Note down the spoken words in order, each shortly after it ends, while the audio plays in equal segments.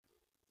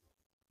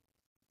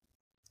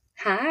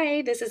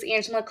Hi, this is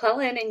Angela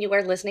Clellan, and you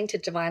are listening to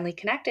Divinely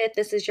Connected.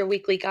 This is your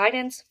weekly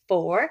guidance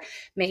for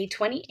May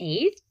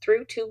 28th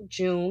through to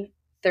June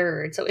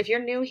 3rd. So, if you're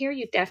new here,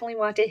 you definitely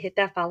want to hit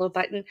that follow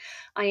button.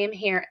 I am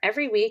here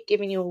every week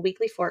giving you a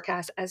weekly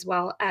forecast as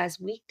well as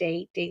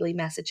weekday daily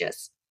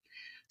messages.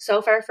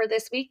 So far for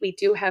this week, we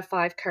do have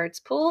 5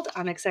 cards pulled.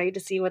 I'm excited to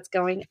see what's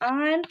going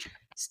on.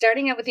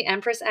 Starting out with the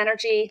Empress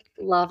energy,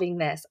 loving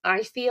this.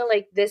 I feel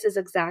like this is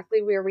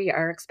exactly where we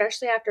are,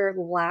 especially after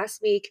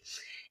last week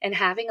and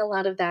having a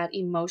lot of that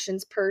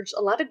emotions purged,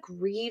 a lot of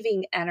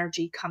grieving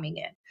energy coming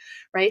in,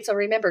 right? So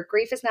remember,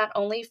 grief is not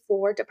only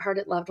for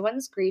departed loved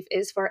ones, grief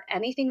is for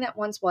anything that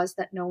once was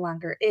that no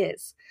longer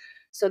is.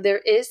 So there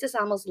is this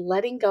almost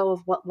letting go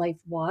of what life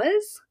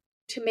was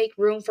to make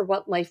room for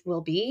what life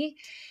will be.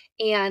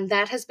 And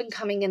that has been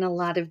coming in a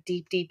lot of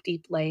deep, deep,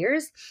 deep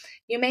layers.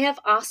 You may have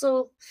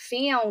also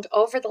found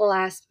over the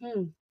last,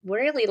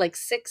 really like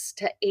 6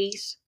 to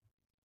 8,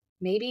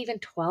 maybe even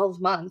 12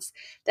 months,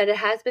 that it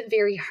has been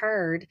very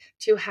hard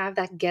to have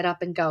that get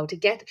up and go, to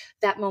get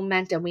that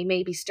momentum. We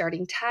may be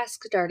starting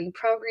tasks, starting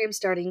programs,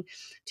 starting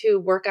to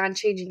work on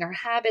changing our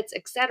habits,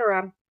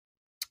 etc.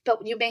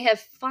 But you may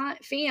have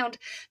found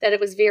that it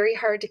was very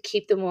hard to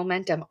keep the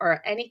momentum or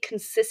any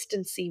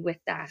consistency with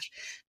that.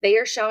 They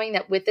are showing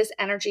that with this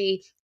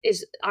energy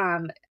is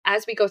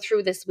as we go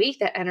through this week,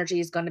 that energy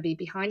is going to be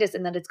behind us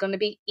and that it's going to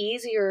be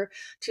easier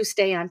to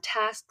stay on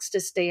tasks, to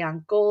stay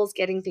on goals,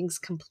 getting things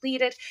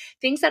completed,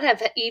 things that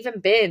have even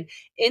been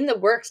in the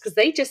works because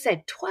they just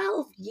said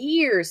 12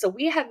 years. So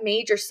we have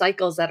major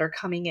cycles that are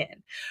coming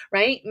in,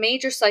 right?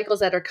 Major cycles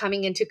that are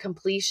coming into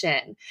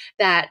completion,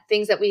 that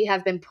things that we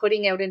have been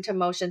putting out into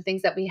motion,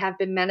 things that we have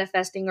been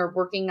manifesting or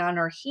working on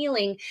or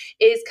healing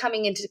is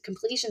coming into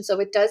completion. So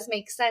it does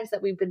make sense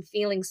that we've been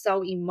feeling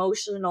so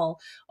emotional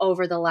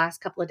over the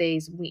last couple of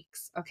days,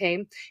 weeks.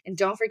 Okay. And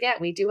don't forget,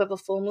 we do have a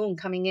full moon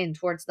coming in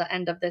towards the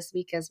end of this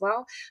week as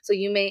well. So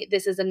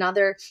this is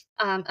another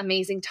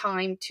amazing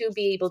time to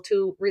be able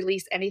to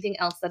release anything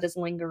else that is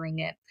lingering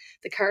in.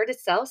 The card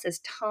itself says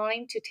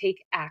time to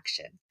take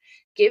action.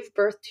 Give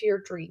birth to your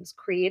dreams,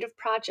 creative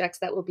projects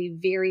that will be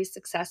very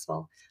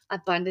successful,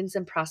 abundance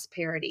and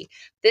prosperity.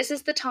 This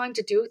is the time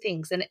to do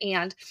things.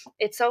 And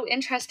it's so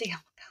interesting. Oh my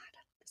God,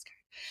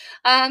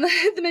 I love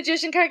this card. The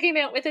Magician card came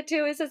out with it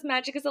too. It says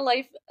magic is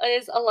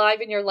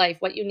alive in your life.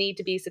 What you need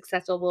to be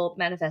successful will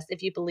manifest.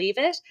 If you believe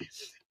it,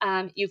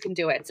 you can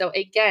do it. So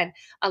again,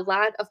 a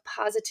lot of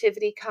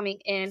positivity coming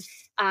in,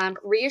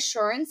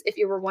 reassurance. If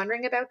you were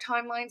wondering about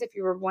timelines, if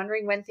you were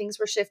wondering when things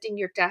were shifting,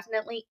 you're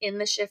definitely in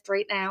the shift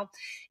right now.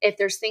 If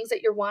there's things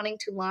that you're wanting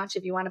to launch,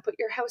 if you want to put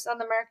your house on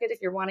the market,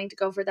 if you're wanting to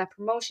go for that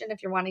promotion,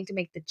 if you're wanting to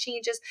make the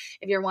changes,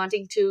 if you're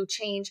wanting to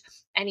change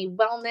any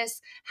wellness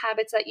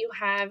habits that you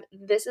have,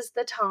 this is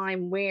the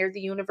time where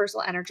the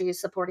universal energy is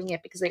supporting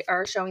it, because they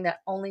are showing that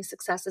only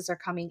successes are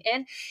coming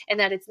in, and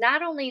that it's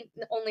not only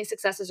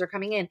successes are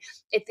coming in,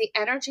 if the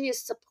energy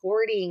is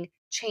supporting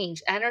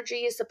change,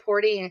 energy is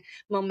supporting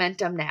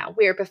momentum now,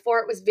 where before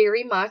it was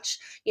very much,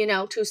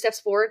 2 steps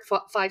forward,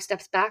 5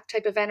 steps back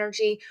type of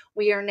energy.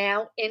 We are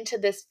now into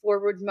this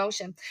forward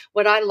motion.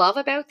 What I love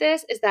about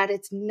this is that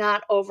it's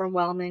not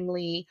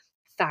overwhelmingly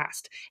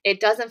fast. It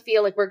doesn't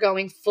feel like we're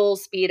going full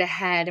speed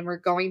ahead and we're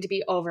going to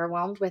be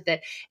overwhelmed with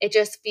it. It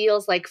just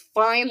feels like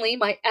finally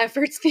my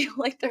efforts feel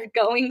like they're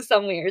going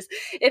somewheres.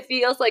 It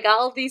feels like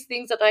all of these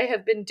things that I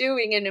have been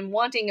doing and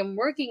wanting and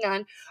working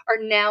on are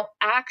now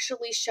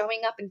actually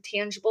showing up in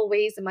tangible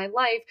ways in my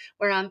life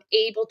where I'm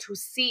able to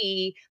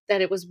see that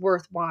it was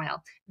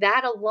worthwhile.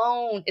 That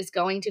alone is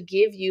going to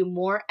give you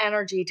more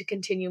energy to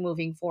continue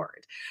moving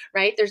forward,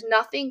 right? There's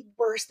nothing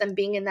worse than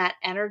being in that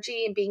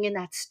energy and being in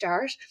that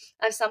start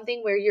of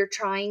something where you're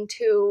trying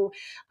to,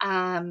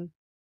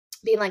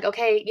 being like,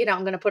 okay,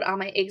 I'm going to put all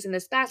my eggs in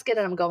this basket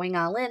and I'm going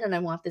all in and I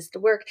want this to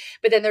work.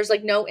 But then there's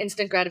like no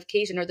instant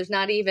gratification, or there's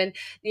not even,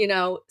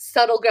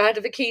 subtle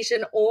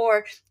gratification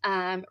or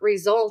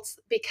results,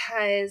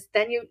 because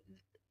then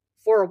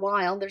for a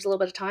while, there's a little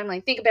bit of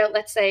timeline. Think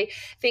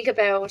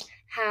about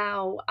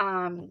how,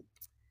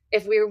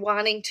 if we're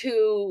wanting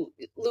to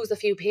lose a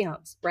few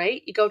pounds,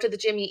 right? You go to the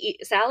gym, you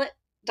eat salad,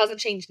 doesn't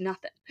change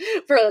nothing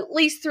for at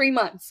least 3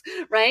 months,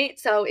 right?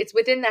 So it's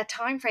within that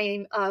time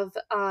frame of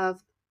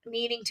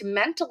needing to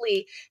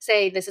mentally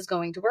say, this is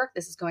going to work,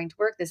 this is going to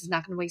work, this is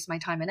not going to waste my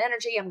time and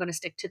energy, I'm going to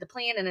stick to the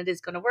plan and it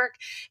is going to work.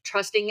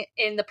 Trusting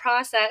in the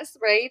process,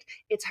 right?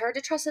 It's hard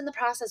to trust in the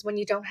process when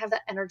you don't have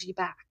that energy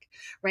back,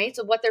 right?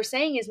 So what they're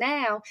saying is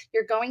now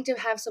you're going to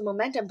have some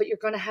momentum, but you're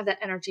going to have that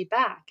energy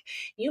back.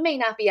 You may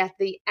not be at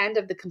the end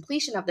of the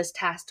completion of this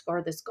task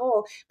or this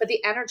goal, but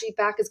the energy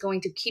back is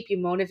going to keep you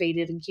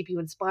motivated and keep you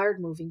inspired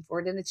moving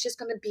forward. And it's just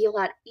going to be a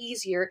lot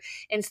easier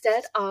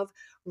instead of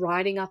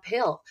riding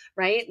uphill,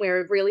 right? Where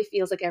it really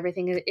feels like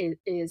everything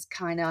is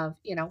kind of,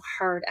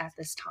 hard at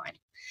this time.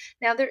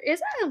 Now, there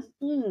is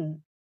all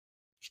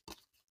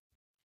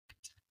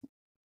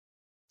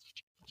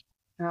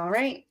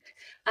right.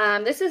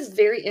 This is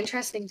very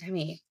interesting to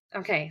me.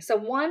 Okay. So,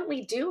 one,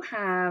 we do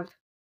have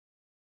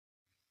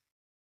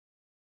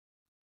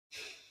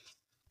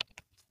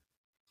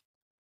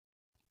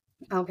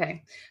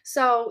Okay.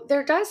 So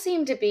there does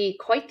seem to be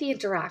quite the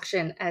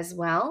interaction as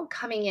well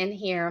coming in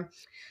here.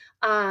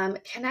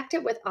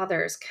 Connected with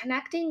others,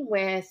 connecting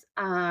with,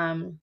 I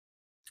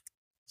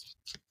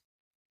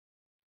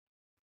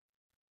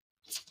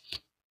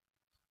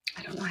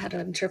don't know how to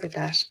interpret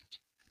that.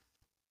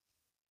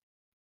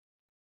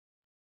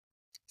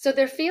 So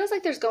there feels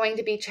like there's going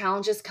to be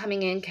challenges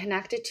coming in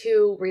connected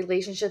to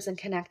relationships and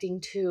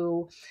connecting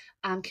to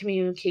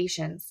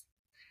communications.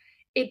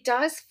 It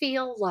does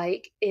feel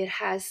like it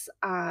has,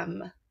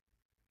 I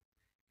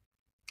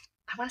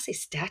want to say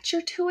stature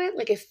to it.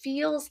 Like it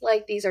feels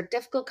like these are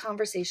difficult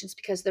conversations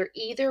because they're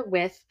either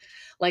with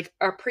like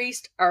our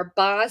priest, our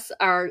boss,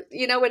 our,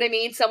 you know what I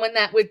mean? Someone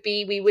that would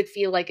be, we would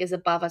feel like is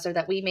above us or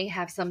that we may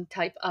have some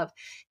type of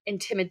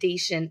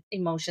intimidation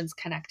emotions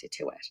connected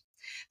to it.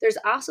 There's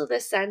also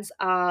this sense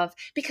of,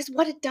 because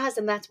what it does,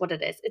 and that's what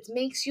it is, it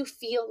makes you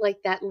feel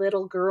like that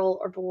little girl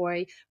or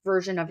boy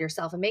version of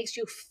yourself. It makes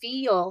you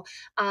feel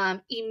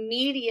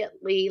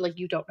immediately like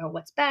you don't know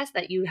what's best,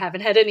 that you haven't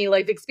had any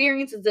life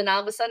experiences, and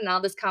all of a sudden,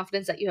 all this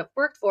confidence that you have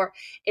worked for,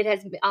 it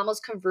has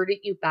almost converted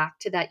you back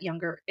to that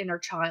younger inner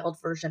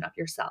child version of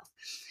yourself.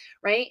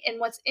 Right. And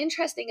what's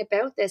interesting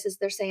about this is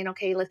they're saying,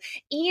 okay,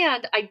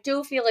 and I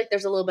do feel like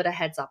there's a little bit of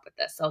heads up with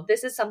this. So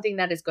this is something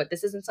that is good.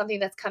 This isn't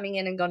something that's coming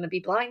in and going to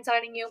be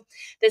blindsiding you.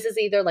 This is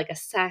either like a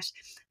set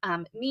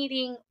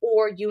meeting,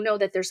 or you know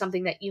that there's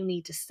something that you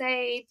need to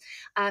say.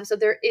 So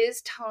there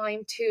is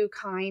time to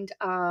kind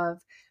of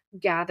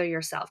gather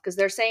yourself, because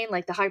they're saying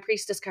like the high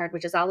priestess card,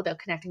 which is all about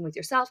connecting with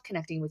yourself,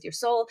 connecting with your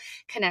soul,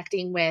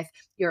 connecting with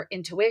your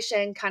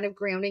intuition, kind of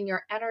grounding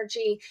your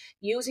energy,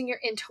 using your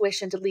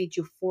intuition to lead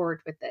you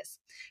forward with this.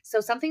 So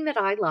something that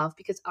I love,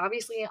 because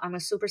obviously I'm a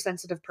super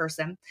sensitive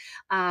person,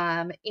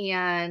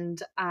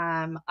 and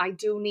I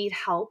do need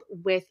help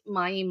with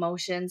my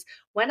emotions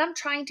when I'm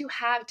trying to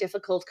have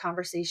difficult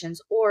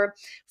conversations or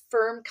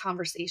firm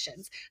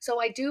conversations.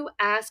 So I do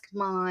ask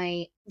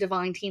my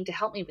divine team to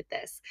help me with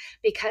this,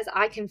 because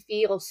I can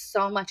feel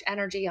so much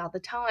energy all the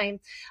time.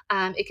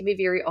 It can be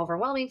very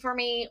overwhelming for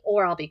me,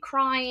 or I'll be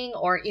crying,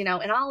 or,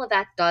 and all of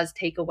that does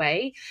take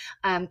away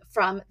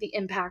from the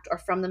impact or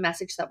from the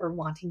message that we're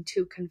wanting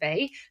to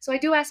convey. So I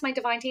do ask my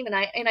divine team, and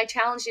I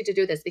challenge you to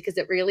do this, because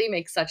it really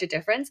makes such a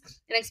difference.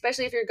 And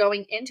especially if you're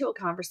going into a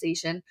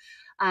conversation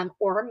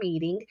or a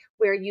meeting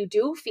where you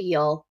do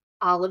feel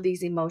all of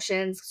these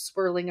emotions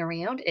swirling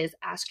around, is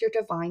ask your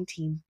divine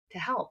team to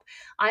help.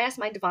 I ask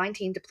my divine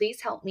team to please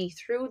help me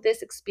through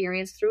this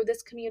experience, through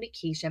this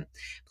communication.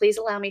 Please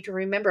allow me to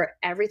remember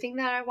everything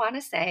that I want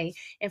to say,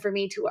 and for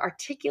me to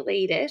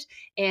articulate it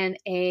in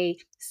a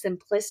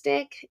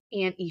simplistic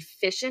and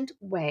efficient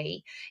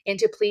way, and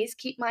to please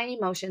keep my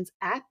emotions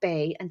at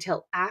bay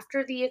until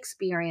after the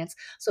experience,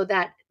 so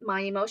that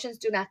my emotions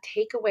do not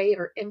take away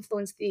or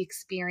influence the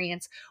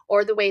experience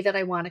or the way that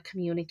I want to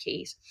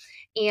communicate.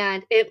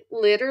 And it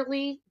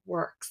literally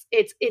works.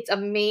 It's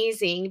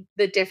amazing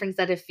the difference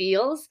that it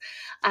feels,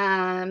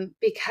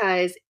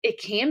 because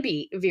it can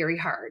be very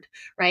hard,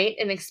 right?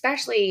 And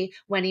especially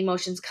when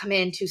emotions come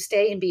in, to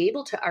stay and be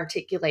able to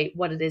articulate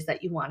what it is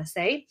that you want to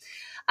say.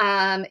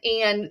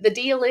 And the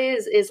deal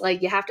is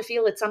like you have to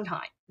feel it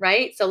sometime,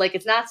 right? So like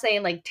it's not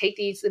saying like take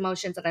these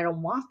emotions and I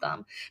don't want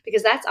them,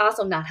 because that's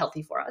also not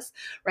healthy for us,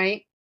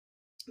 right?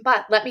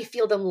 But let me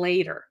feel them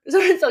later. So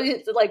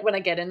it's like when I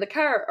get in the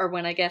car or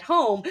when I get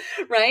home,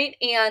 right?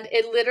 And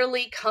it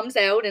literally comes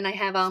out, and I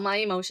have all my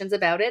emotions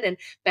about it, and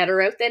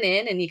better out than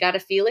in, and you got to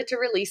feel it to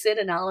release it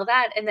and all of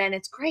that. And then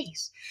it's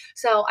great.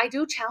 So I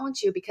do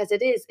challenge you, because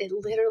it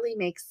literally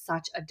makes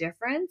such a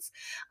difference.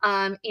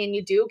 And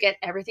you do get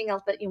everything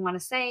else that you want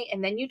to say.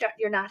 And then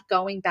you're not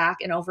going back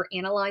and over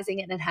analyzing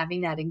it and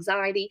having that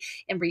anxiety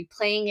and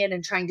replaying it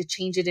and trying to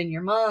change it in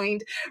your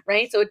mind,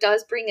 right? So it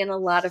does bring in a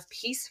lot of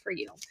peace for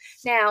you.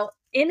 Now,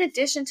 in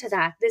addition to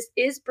that, this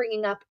is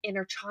bringing up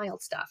inner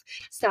child stuff.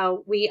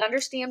 So we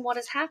understand what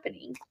is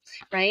happening,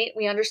 right?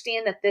 We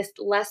understand that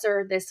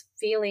this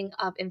feeling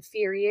of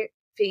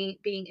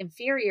being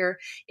inferior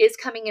is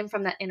coming in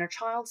from that inner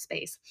child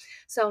space.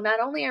 So not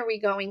only are we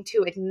going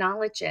to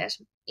acknowledge it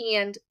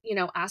and,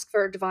 ask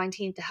for a divine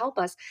team to help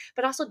us,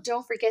 but also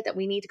don't forget that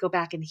we need to go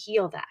back and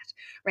heal that,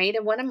 right?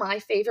 And one of my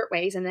favorite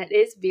ways, and that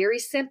is very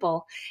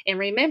simple, and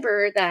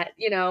remember that,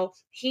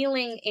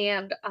 healing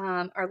and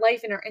our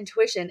life and our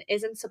intuition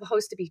isn't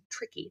supposed to be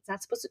tricky. It's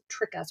not supposed to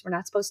trick us. We're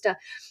not supposed to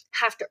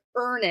have to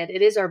earn it.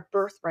 It is our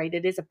birthright.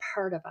 It is a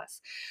part of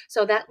us.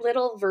 So that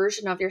little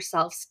version of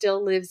yourself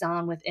still lives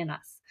on within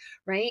us,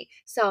 right?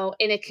 So,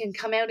 and it can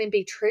come out and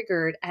be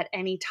triggered at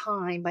any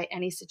time by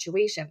any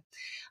situation.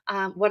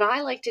 What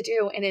I like to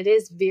do, and it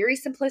is very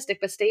simplistic,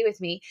 but stay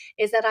with me,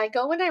 is that I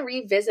go and I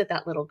revisit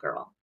that little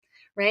girl,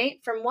 right?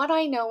 From what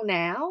I know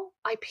now,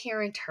 I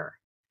parent her,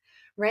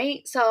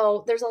 right?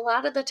 So there's a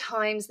lot of the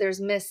times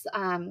there's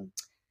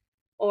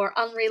or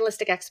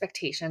unrealistic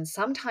expectations.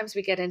 Sometimes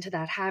we get into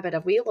that habit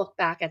of, we look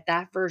back at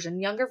that version,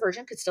 younger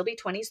version, could still be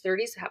 20s,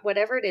 30s,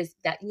 whatever it is,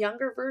 that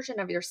younger version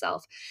of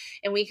yourself.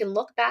 And we can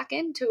look back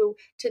into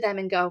them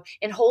and go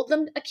and hold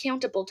them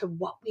accountable to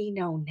what we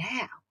know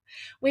now.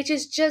 which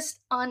is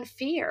just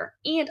unfair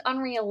and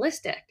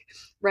unrealistic,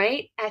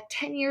 right? At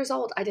 10 years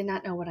old, I did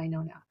not know what I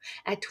know now.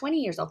 At 20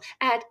 years old,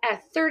 at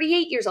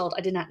 38 years old,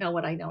 I did not know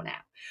what I know now,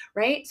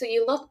 right? So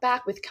you look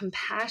back with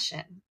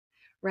compassion,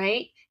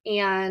 right?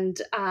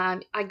 And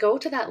I go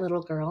to that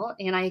little girl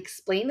and I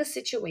explain the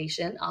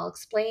situation. I'll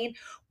explain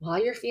why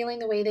you're feeling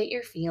the way that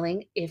you're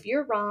feeling, if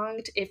you're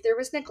wronged, if there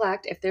was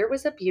neglect, if there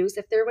was abuse,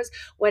 if there was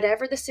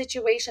whatever the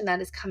situation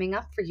that is coming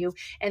up for you.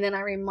 And then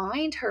I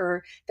remind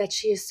her that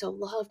she is so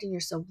loved and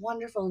you're so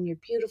wonderful and you're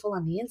beautiful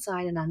on the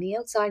inside and on the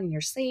outside and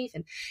you're safe.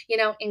 And,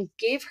 and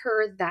give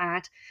her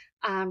that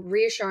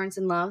reassurance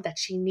and love that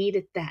she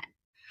needed then.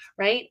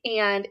 Right.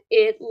 And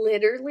it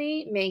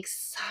literally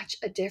makes such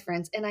a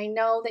difference. And I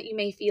know that you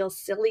may feel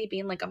silly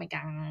being like, oh my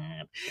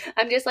God,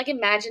 I'm just like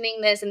imagining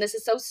this and this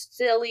is so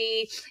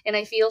silly. And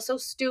I feel so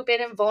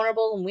stupid and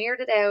vulnerable and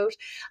weirded out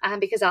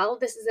because all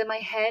of this is in my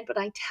head. But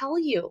I tell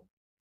you,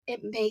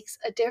 it makes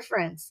a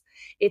difference.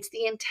 It's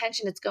the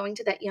intention. It's going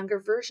to that younger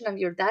version of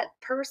you. That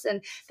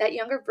person, that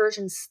younger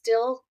version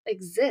still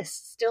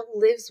exists, still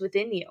lives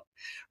within you,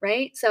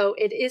 right? So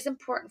it is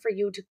important for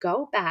you to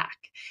go back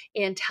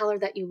and tell her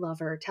that you love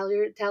her. Tell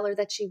her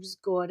that she was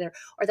good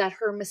or that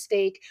her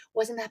mistake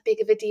wasn't that big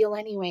of a deal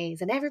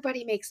anyways. And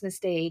everybody makes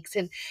mistakes.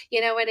 And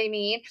you know what I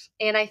mean?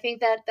 And I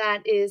think that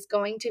that is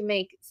going to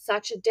make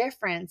such a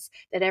difference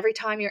that every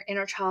time your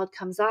inner child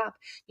comes up,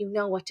 you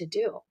know what to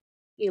do.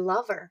 You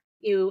love her.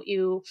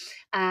 You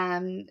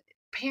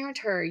parent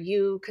her,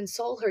 you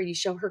console her, you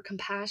show her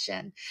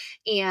compassion.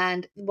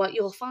 And what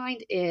you'll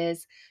find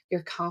is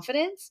your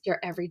confidence, your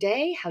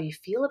everyday, how you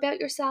feel about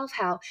yourself,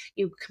 how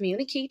you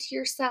communicate to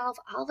yourself,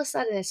 all of a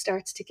sudden it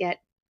starts to get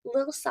a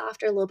little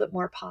softer, a little bit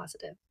more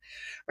positive,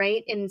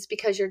 right? And it's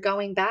because you're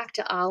going back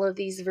to all of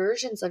these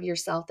versions of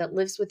yourself that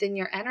lives within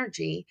your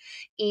energy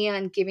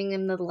and giving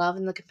them the love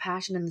and the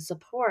compassion and the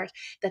support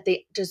that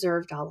they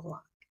deserved all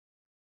along.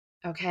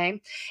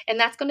 Okay. And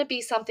that's going to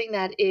be something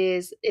that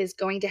is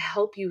going to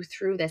help you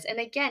through this. And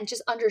again,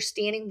 just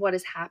understanding what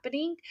is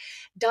happening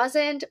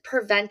doesn't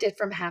prevent it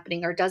from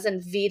happening or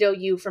doesn't veto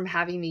you from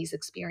having these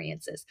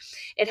experiences.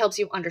 It helps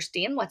you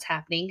understand what's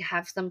happening,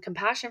 have some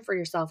compassion for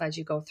yourself as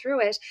you go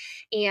through it,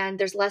 and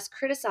there's less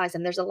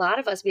criticism. There's a lot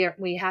of us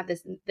we have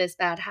this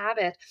bad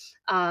habit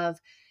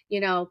of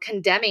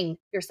condemning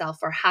yourself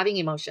for having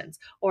emotions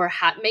or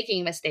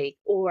making a mistake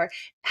or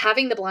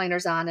having the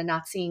blinders on and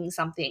not seeing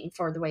something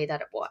for the way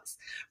that it was,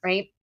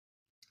 right?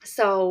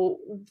 So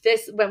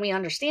when we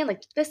understand,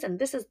 like, listen,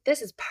 this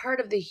is part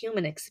of the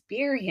human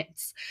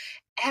experience.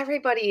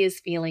 Everybody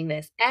is feeling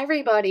this.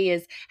 Everybody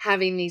is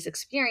having these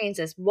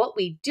experiences. What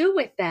we do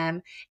with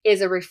them is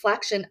a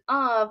reflection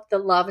of the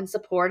love and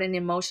support and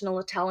emotional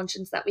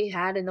intelligence that we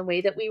had and the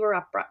way that we were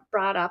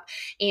brought up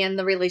and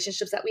the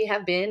relationships that we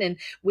have been and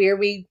where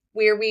we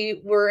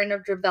were in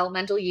our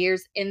developmental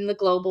years in the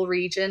global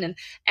region, and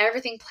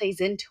everything plays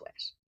into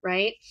it,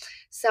 right?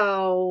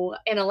 So,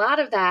 and a lot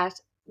of that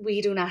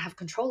we do not have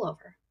control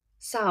over.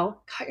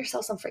 So cut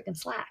yourself some freaking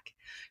slack.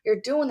 You're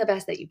doing the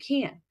best that you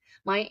can.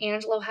 Maya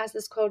Angelou has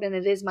this quote, and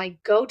it is my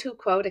go-to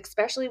quote,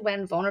 especially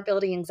when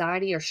vulnerability,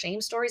 anxiety, or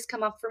shame stories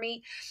come up for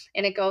me.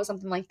 And it goes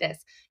something like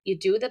this: you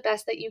do the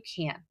best that you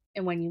can.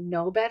 And when you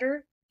know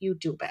better, you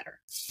do better.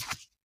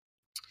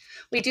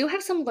 We do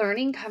have some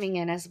learning coming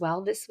in as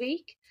well this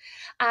week.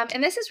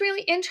 And this is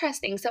really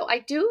interesting. So I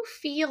do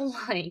feel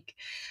like,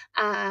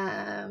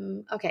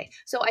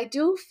 so I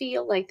do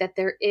feel like that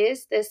there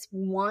is this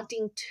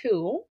wanting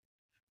to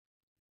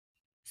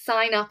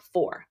sign up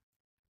for,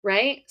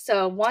 right?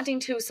 So wanting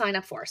to sign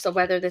up for. So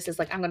whether this is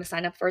like, I'm going to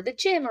sign up for the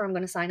gym, or I'm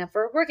going to sign up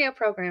for a workout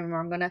program, or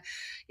I'm going to,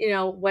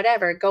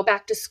 whatever, go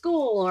back to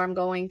school, or I'm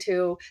going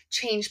to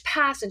change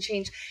paths and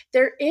change.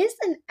 There is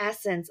an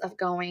essence of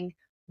going,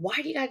 why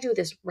do you got to do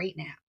this right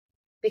now?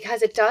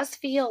 Because it does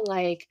feel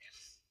like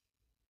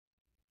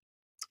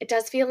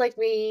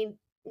we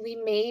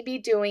may be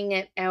doing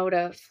it out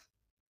of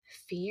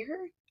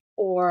fear,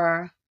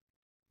 or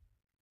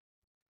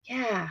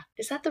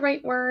is that the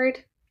right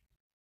word?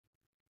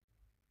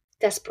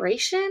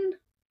 Desperation?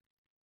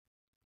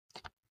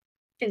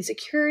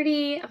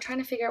 Insecurity? I'm trying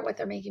to figure out what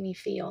they're making me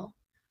feel.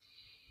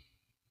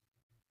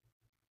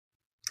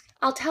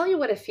 I'll tell you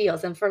what it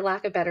feels, and for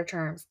lack of better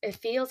terms, it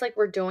feels like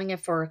we're doing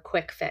it for a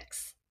quick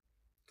fix.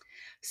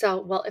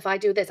 So, well, if I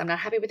do this, I'm not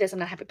happy with this, I'm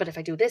not happy, but if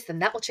I do this, then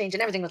that will change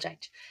and everything will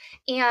change.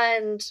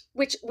 And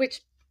which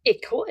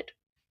it could,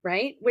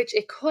 right? Which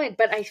it could,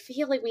 but I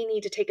feel like we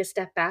need to take a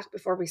step back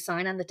before we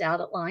sign on the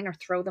dotted line or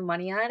throw the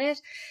money at it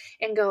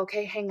and go,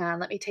 okay, hang on,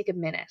 let me take a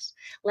minute.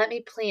 Let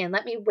me plan.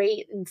 Let me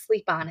wait and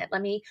sleep on it.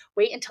 Let me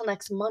wait until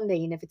next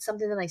Monday. And if it's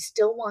something that I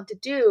still want to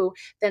do,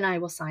 then I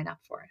will sign up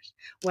for it.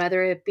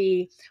 Whether it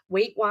be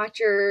Weight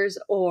Watchers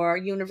or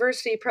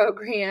university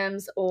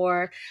programs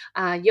or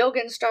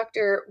yoga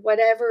instructor,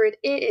 whatever it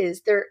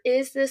is, there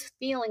is this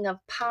feeling of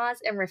pause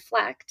and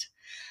reflect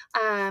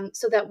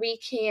so that we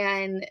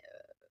can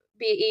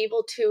be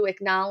able to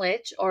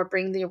acknowledge or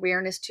bring the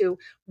awareness to,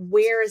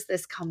 where is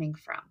this coming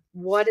from?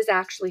 What is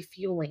actually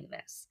fueling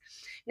this?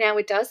 Now,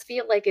 it does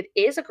feel like it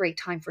is a great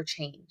time for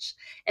change.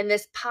 And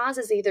this pause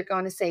is either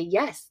going to say,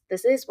 yes,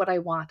 this is what I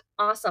want.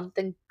 Awesome.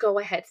 Then go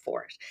ahead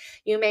for it.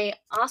 You may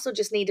also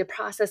just need to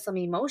process some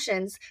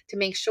emotions to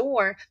make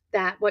sure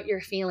that what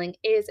you're feeling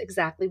is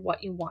exactly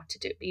what you want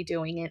to be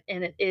doing it,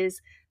 and it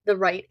is the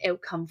right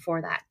outcome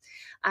for that.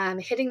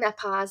 Hitting that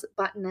pause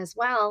button as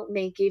well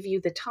may give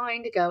you the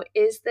time to go,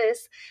 is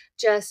this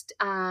just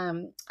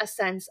a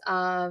sense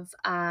of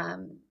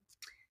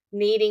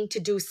needing to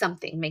do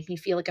something, make me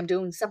feel like I'm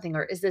doing something,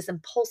 or is this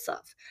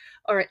impulsive,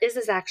 or is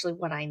this actually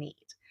what I need?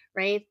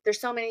 Right? There's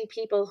so many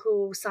people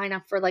who sign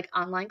up for like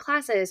online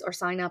classes or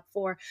sign up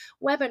for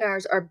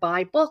webinars or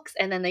buy books,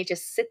 and then they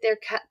just sit there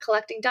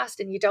collecting dust,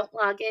 and you don't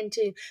log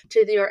into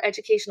your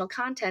educational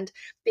content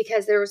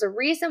because there was a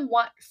reason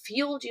what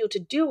fueled you to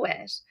do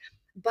it.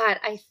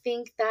 But I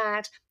think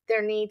that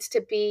there needs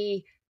to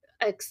be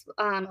a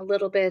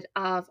little bit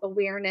of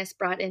awareness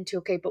brought into,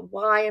 okay, but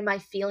why am I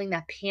feeling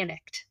that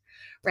panicked?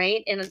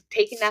 Right? And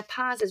taking that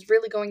pause is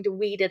really going to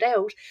weed it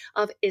out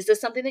of, is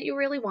this something that you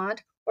really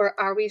want? Or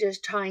are we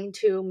just trying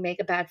to make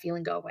a bad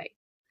feeling go away?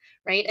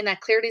 Right? And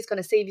that clarity is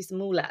going to save you some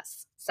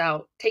moolahs.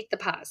 So take the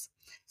pause.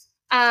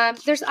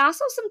 There's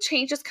also some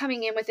changes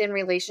coming in within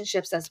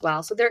relationships as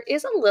well. So there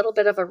is a little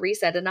bit of a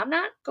reset, and I'm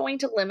not going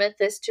to limit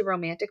this to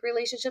romantic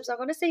relationships. I'm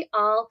going to say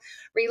all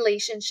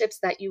relationships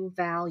that you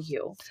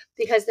value,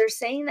 because they're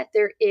saying that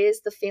there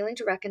is the failing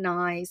to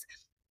recognize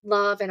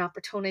love and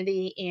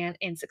opportunity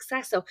and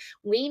success. So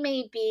we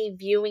may be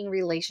viewing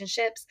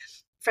relationships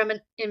from an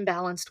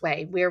imbalanced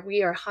way where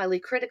we are highly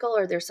critical,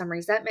 or there's some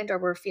resentment, or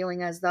we're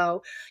feeling as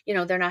though,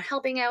 they're not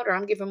helping out, or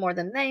I'm giving more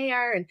than they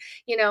are. And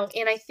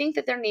I think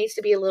that there needs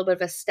to be a little bit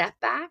of a step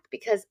back,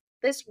 because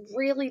this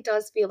really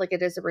does feel like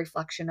it is a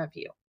reflection of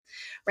you.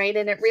 Right.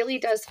 And it really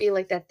does feel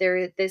like that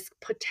this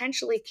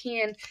potentially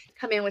can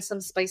come in with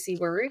some spicy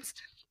words,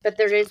 but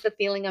there is the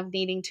feeling of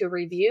needing to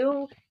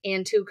review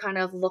and to kind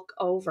of look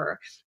over.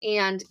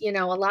 And,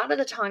 a lot of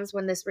the times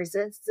when this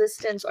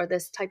resistance or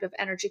this type of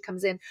energy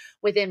comes in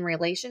within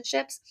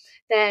relationships,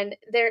 then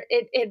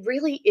it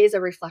really is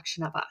a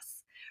reflection of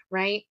us.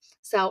 Right.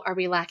 So are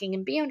we lacking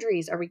in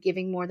boundaries? Are we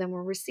giving more than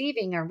we're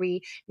receiving? Are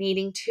we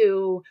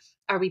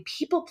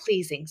people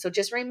pleasing? So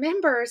just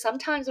remember,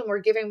 sometimes when we're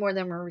giving more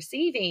than we're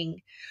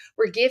receiving,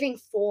 we're giving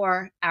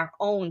for our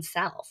own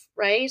self,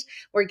 right?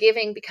 We're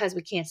giving because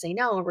we can't say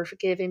no, or we're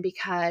giving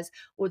because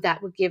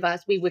that would give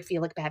us, we would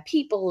feel like bad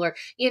people, or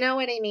you know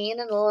what I mean?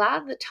 And a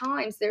lot of the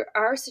times there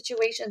are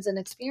situations and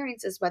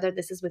experiences, whether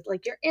this is with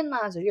like your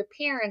in-laws or your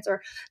parents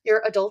or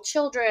your adult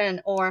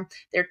children or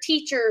their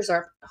teachers,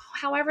 or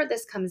however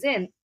this comes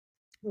in,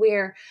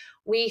 where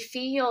we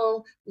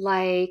feel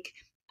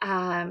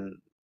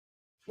um,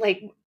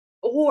 like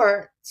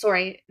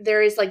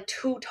there is like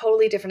two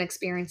totally different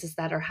experiences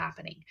that are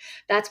happening.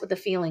 That's what the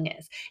feeling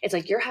is. It's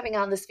like you're having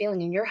all this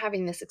feeling and you're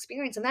having this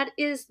experience, and that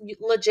is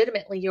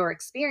legitimately your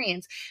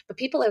experience, but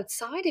people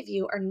outside of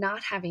you are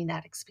not having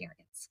that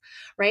experience.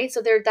 Right?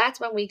 So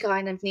that's when we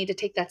kind of need to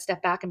take that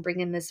step back and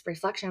bring in this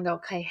reflection and go,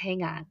 okay,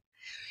 hang on.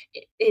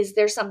 Is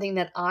there something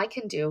that I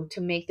can do to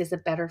make this a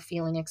better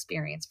feeling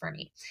experience for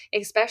me?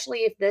 Especially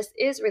if this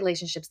is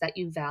relationships that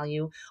you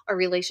value, or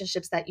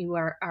relationships that you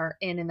are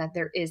in, and that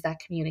there is that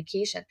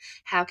communication.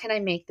 How can I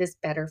make this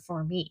better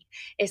for me?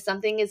 If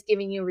something is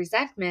giving you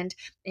resentment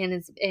and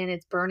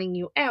it's burning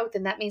you out,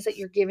 then that means that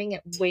you're giving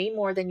it way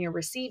more than you're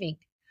receiving.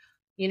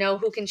 You know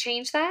who can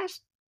change that?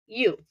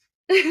 You.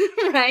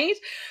 Right?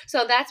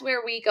 So that's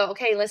where we go,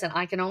 okay, listen,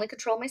 I can only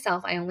control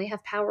myself. I only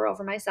have power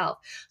over myself.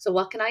 So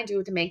what can I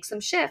do to make some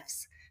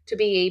shifts to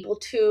be able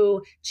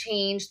to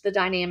change the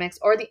dynamics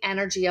or the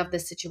energy of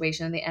this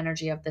situation and the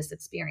energy of this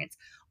experience?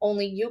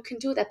 Only you can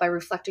do that by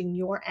reflecting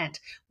your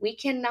end. We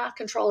cannot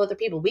control other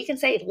people. We can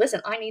say,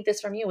 listen, I need this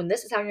from you, and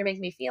this is how you're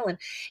making me feel.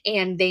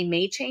 And they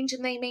may change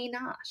and they may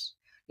not.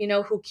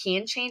 Who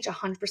can change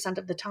 100%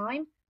 of the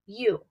time?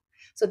 You.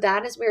 So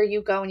that is where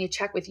you go and you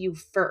check with you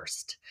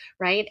first,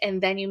 right? And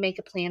then you make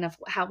a plan of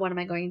what am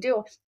I going to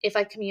do? If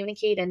I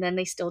communicate and then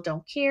they still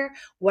don't care,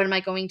 what am I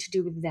going to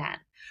do then?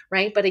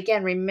 Right? But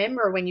again,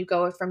 remember, when you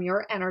go from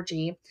your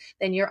energy,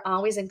 then you're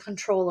always in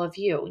control of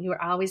you. You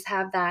always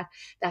have that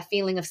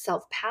feeling of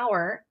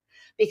self-power,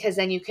 because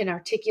then you can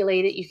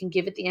articulate it, you can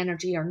give it the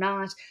energy or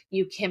not,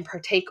 you can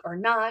partake or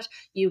not,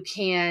 you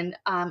can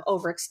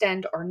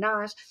overextend or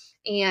not,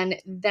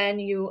 and then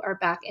you are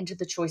back into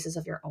the choices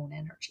of your own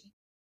energy.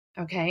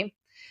 Okay.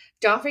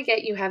 Don't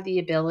forget, you have the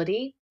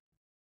ability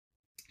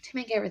to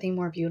make everything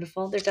more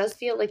beautiful. There does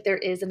feel like there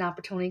is an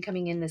opportunity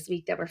coming in this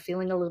week that we're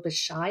feeling a little bit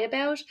shy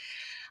about.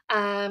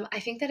 I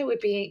think that it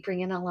would bring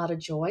in a lot of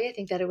joy. I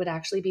think that it would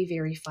actually be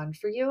very fun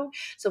for you.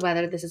 So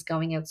whether this is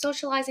going out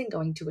socializing,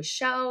 going to a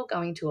show,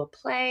 going to a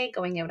play,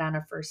 going out on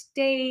a first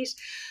date,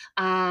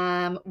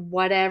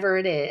 whatever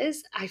it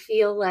is, I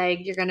feel like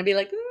you're going to be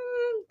like,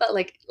 but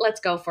like,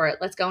 let's go for it.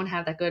 Let's go and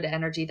have that good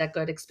energy, that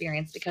good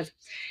experience, because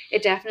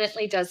it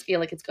definitely does feel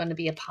like it's going to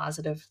be a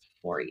positive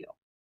for you.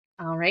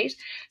 All right.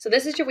 So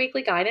this is your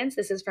weekly guidance.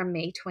 This is from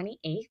May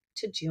 28th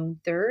to June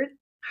 3rd.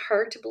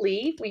 Hard to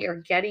believe we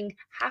are getting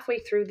halfway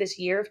through this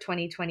year of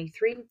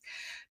 2023.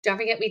 Don't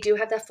forget, we do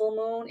have that full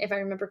moon. If I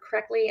remember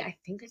correctly, I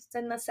think it's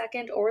in the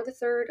 2nd or the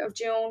 3rd of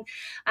June.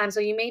 So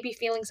you may be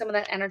feeling some of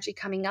that energy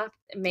coming up.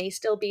 It may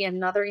still be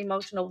another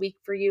emotional week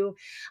for you,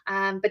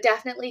 but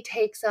definitely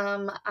take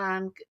some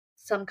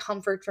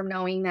comfort from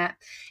knowing that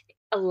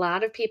a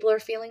lot of people are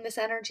feeling this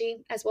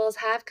energy, as well as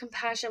have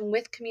compassion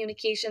with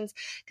communications.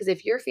 Because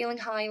if you're feeling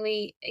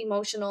highly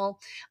emotional,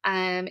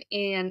 and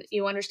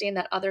you understand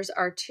that others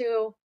are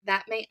too,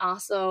 that may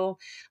also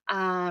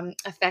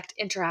affect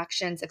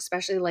interactions,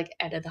 especially like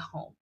out of the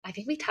home. I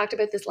think we talked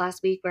about this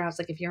last week where I was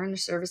like, if you're in the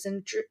service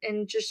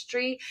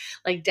industry,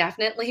 like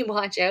definitely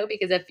watch out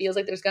because it feels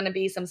like there's going to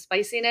be some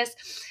spiciness.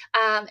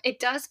 It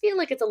does feel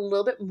like it's a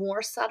little bit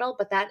more subtle,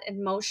 but that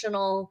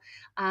emotional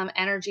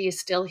energy is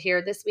still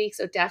here this week.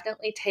 So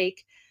definitely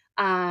take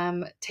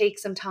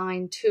some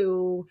time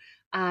to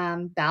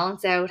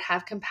balance out,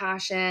 have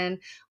compassion,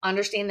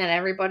 understand that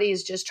everybody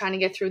is just trying to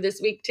get through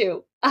this week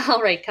too.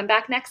 All right, come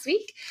back next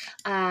week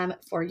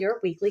for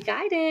your weekly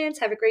guidance.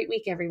 Have a great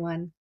week,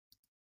 everyone.